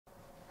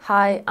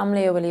Hi, I'm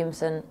Leah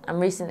Williamson, and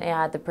recently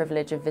I had the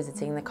privilege of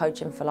visiting the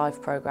Coaching for Life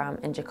programme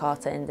in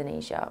Jakarta,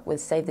 Indonesia with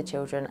Save the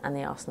Children and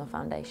the Arsenal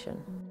Foundation.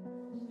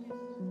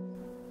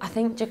 I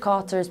think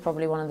Jakarta is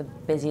probably one of the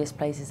busiest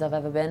places I've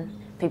ever been.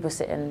 People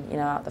sitting,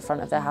 out the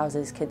front of their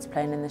houses, kids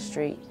playing in the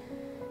street.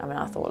 I mean,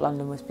 I thought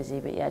London was busy,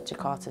 but yeah,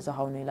 Jakarta's a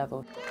whole new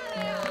level.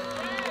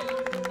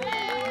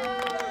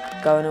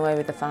 Going away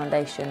with the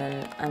foundation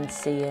and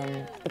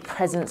seeing the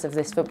presence of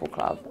this football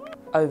club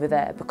over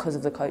there because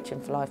of the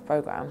Coaching for Life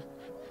programme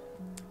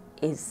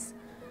is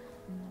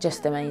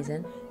just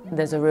amazing.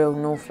 There's a real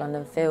North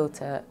London feel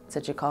to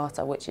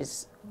Jakarta, which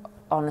is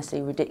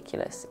honestly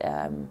ridiculous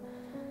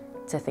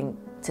to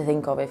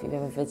think of if you've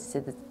ever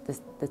visited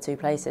the two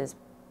places.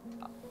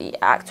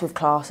 Act with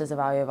class is the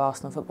value of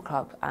Arsenal Football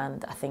Club,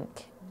 and I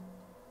think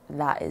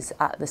that is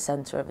at the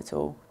centre of it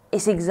all.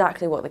 It's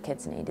exactly what the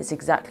kids need, it's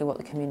exactly what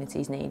the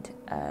communities need.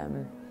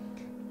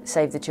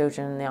 Save the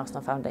Children and the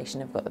Arsenal Foundation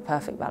have got the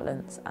perfect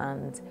balance,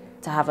 and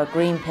to have a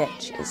green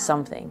pitch is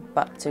something,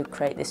 but to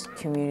create this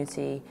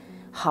community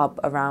hub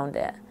around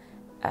it,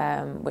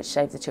 which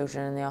Save the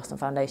Children and the Arsenal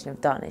Foundation have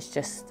done, is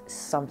just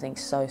something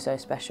so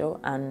special.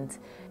 And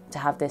to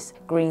have this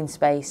green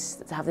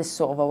space, to have this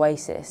sort of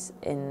oasis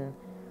in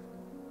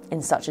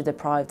such a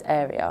deprived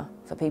area,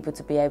 for people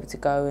to be able to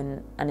go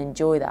and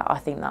enjoy that, I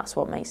think that's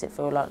what makes it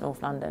feel like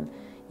North London.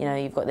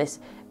 You've got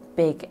this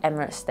big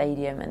Emirates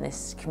Stadium and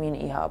this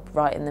community hub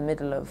right in the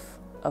middle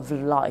of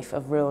life,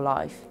 of real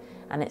life,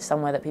 and it's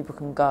somewhere that people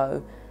can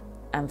go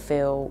and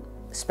feel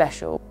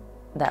special.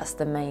 That's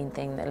the main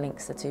thing that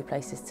links the two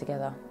places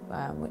together,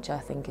 which I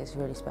think is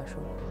really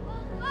special.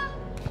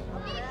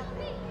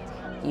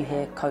 You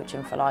hear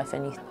Coaching for Life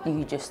and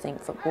you just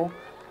think football.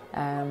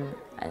 And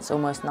it's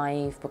almost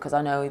naive, because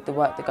I know the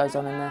work that goes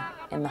on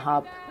in the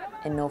hub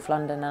in North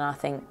London, and I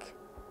think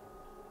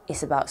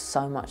it's about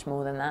so much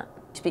more than that.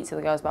 You speak to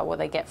the girls about what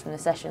they get from the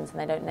sessions and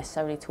they don't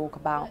necessarily talk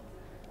about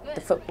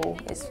the football.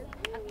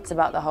 It's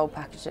about the whole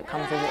package that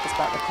comes with it. It's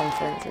about the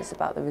confidence, it's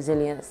about the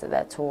resilience that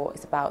they're taught,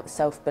 it's about the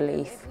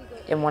self-belief.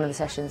 In one of the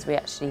sessions we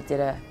actually did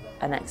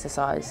an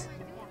exercise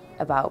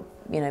about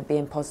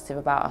being positive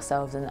about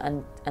ourselves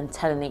and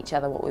telling each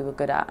other what we were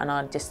good at, and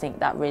I just think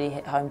that really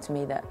hit home to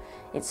me that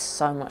it's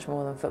so much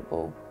more than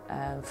football.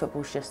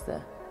 Football's just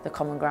the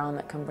common ground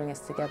that can bring us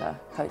together.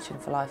 Coaching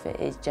for Life, it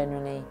is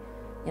genuinely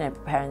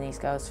preparing these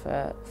girls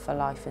for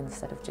life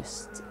instead of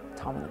just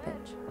time on the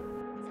pitch.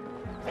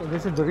 So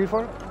this is the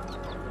river,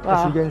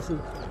 wow. As you can see,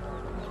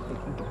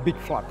 big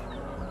flood,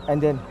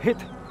 and then hit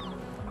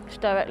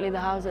directly the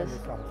houses.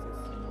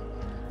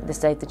 The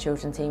Save the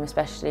Children team,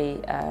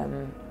 especially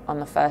on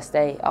the first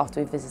day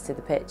after we visited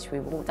the pitch, we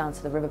walked down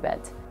to the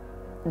riverbed.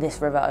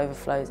 This river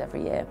overflows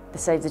every year. The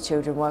Save the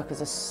Children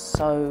workers are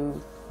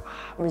so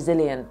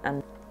resilient,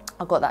 and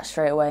I got that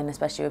straight away, and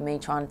especially with me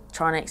trying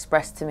to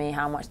express to me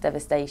how much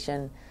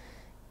devastation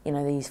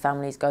these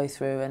families go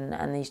through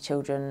and these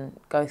children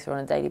go through on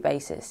a daily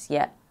basis,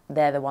 yet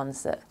they're the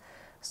ones that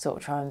sort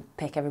of try and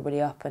pick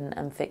everybody up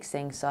and fix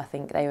things. So I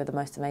think they were the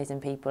most amazing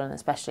people, and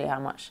especially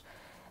how much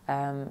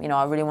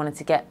I really wanted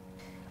to get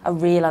a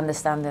real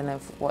understanding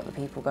of what the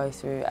people go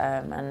through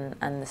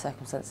and the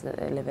circumstances that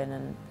they live in,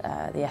 and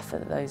the effort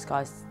that those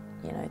guys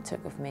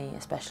took with me,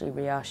 especially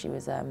Ria. She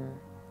was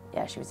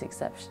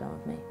exceptional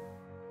with me.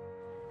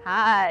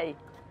 Hi,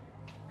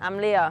 I'm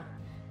Leah.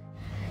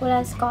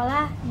 Pulang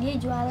sekolah dia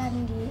jualan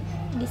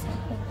di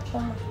samping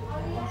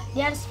rumah.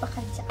 Dia harus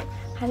bekerja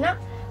karena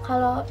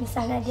kalau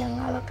misalnya dia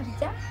nggak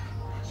bekerja,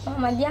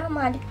 mama dia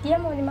sama adik dia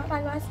mau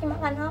dimakan nasi,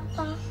 makan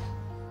apa?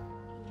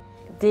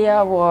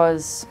 Dia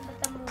was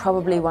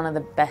probably one of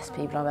the best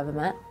people I've ever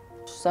met.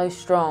 So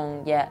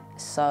strong, yet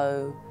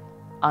so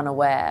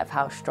unaware of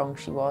how strong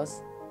she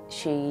was.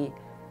 She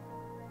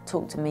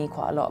talked to me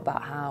quite a lot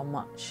about how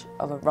much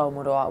of a role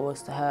model I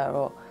was to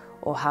her,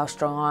 or how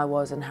strong I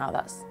was and how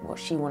that's what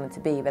she wanted to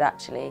be, but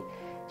actually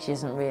she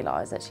doesn't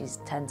realise that she's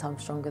 10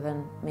 times stronger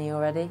than me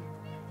already.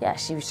 Yeah,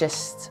 she was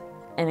just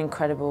an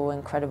incredible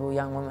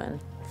young woman.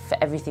 For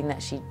everything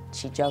that she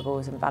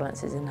juggles and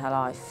balances in her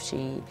life,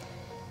 she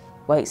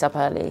wakes up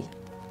early,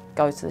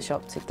 goes to the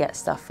shop to get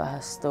stuff for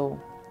her stall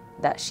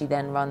that she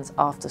then runs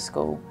after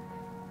school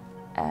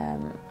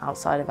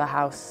outside of her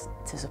house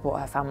to support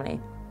her family.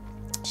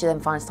 She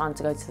then finds time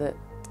to go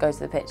to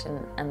the pitch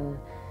and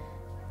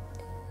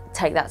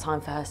take that time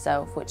for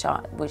herself, which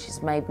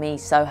has made me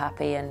so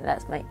happy, and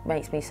that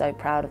makes me so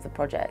proud of the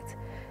project,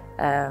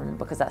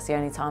 because that's the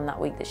only time that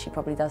week that she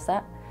probably does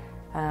that.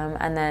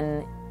 And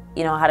then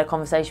I had a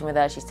conversation with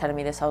her. She's telling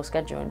me this whole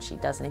schedule, and she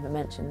doesn't even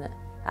mention that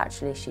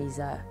actually she's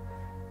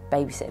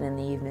babysitting in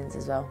the evenings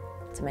as well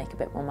to make a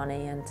bit more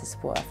money and to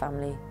support her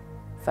family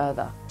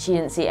further. She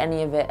didn't see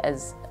any of it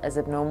as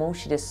abnormal.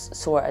 She just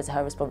saw it as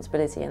her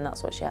responsibility, and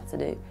that's what she had to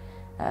do.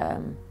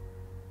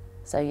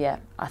 So yeah,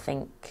 I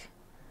think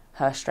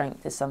her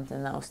strength is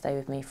something that will stay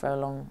with me for a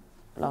long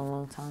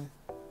time.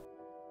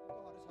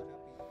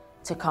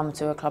 To come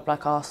to a club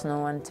like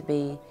Arsenal and to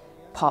be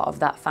part of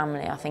that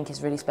family, I think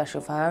is really special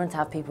for her, and to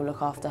have people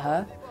look after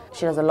her.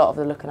 She does a lot of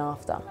the looking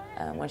after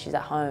when she's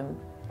at home.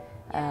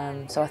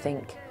 So I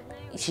think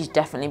she's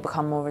definitely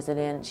become more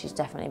resilient, she's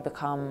definitely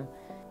become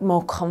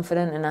more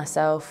confident in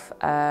herself,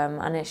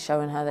 and it's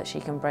showing her that she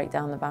can break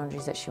down the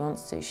boundaries that she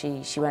wants to.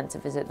 She went to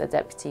visit the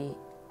Deputy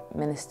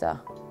Minister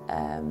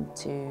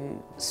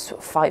to sort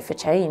of fight for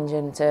change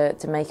and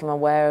to make him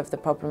aware of the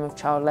problem of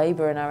child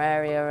labour in our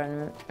area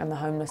and the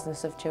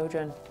homelessness of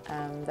children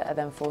that are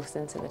then forced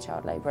into the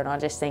child labour. And I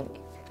just think,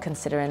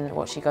 considering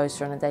what she goes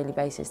through on a daily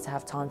basis, to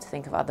have time to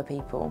think of other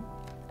people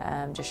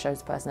just shows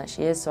the person that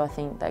she is. So I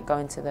think that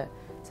going to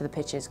the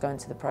pitches, going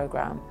to the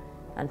programme,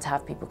 and to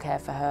have people care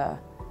for her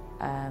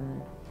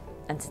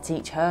and to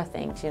teach her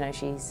things. You know,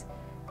 she's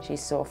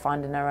sort of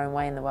finding her own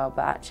way in the world,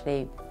 but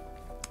actually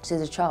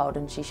she's a child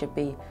and she should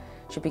be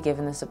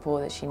given the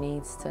support that she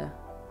needs to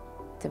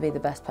be the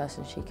best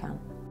person she can.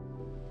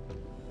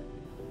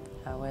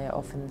 We're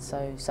often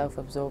so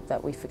self-absorbed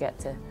that we forget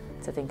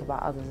to think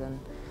about others, and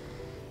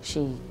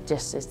she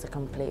just is the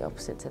complete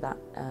opposite to that.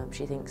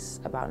 She thinks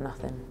about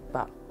nothing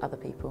but other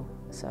people.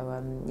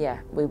 So yeah,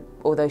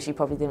 although she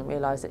probably didn't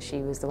realise that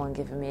she was the one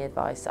giving me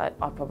advice, I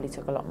probably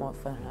took a lot more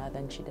from her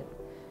than she did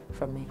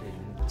from me.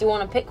 Do you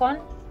want to pick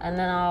one and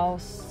then I'll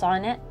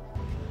sign it?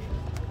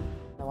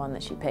 The one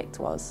that she picked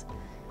was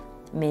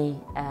me,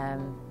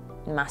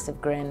 massive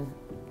grin,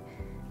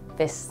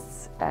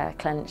 fists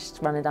clenched,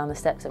 running down the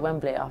steps at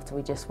Wembley after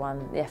we just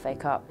won the FA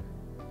Cup.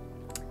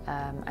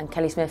 And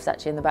Kelly Smith's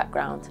actually in the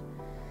background,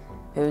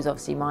 who was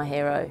obviously my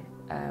hero.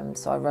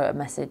 So I wrote a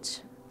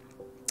message,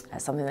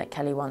 something that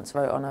Kelly once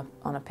wrote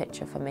on a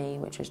picture for me,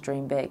 which was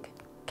 "Dream big."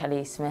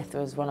 Kelly Smith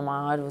was one of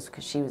my idols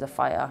because she was a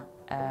fighter,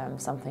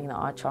 something that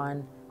I try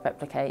and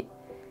replicate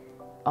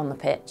on the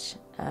pitch,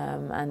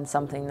 and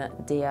something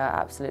that Dia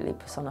absolutely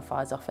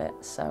personifies off it.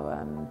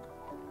 So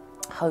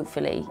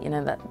hopefully, you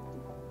know, that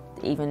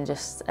even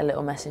just a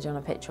little message on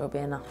a picture will be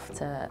enough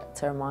to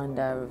remind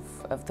her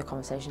of the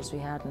conversations we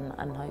had,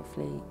 and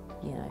hopefully,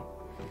 you know,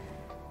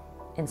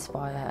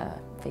 inspire her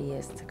for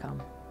years to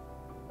come.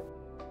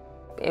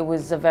 It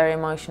was a very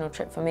emotional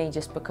trip for me,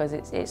 just because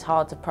it's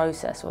hard to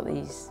process what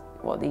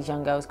these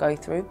young girls go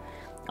through.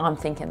 I'm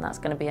thinking that's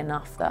going to be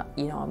enough, that,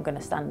 you know, I'm going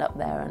to stand up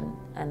there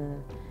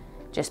and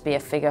just be a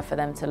figure for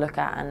them to look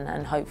at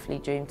and hopefully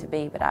dream to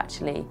be. But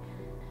actually,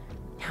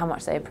 how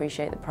much they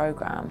appreciate the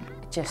programme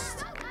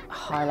just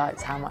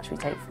highlights how much we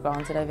take for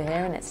granted over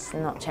here, and it's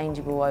not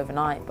changeable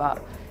overnight.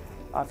 But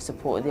I've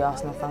supported the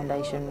Arsenal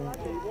Foundation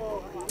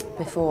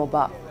before,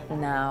 but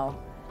now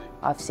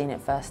I've seen it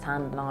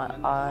firsthand, and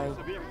I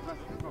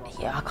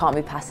can't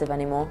be passive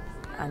anymore.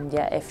 And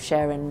yet, if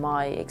sharing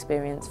my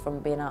experience from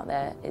being out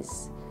there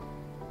is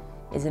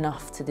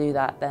enough to do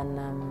that,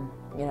 then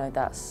you know,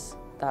 that's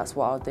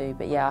what I'll do.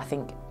 But yeah, I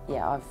think,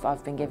 yeah,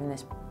 I've been given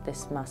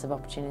this massive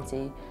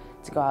opportunity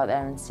to go out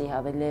there and see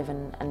how they live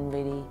and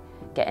really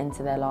get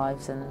into their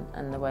lives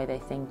and the way they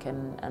think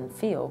and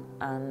feel,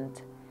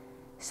 and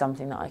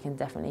something that I can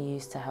definitely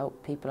use to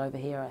help people over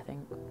here, I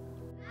think.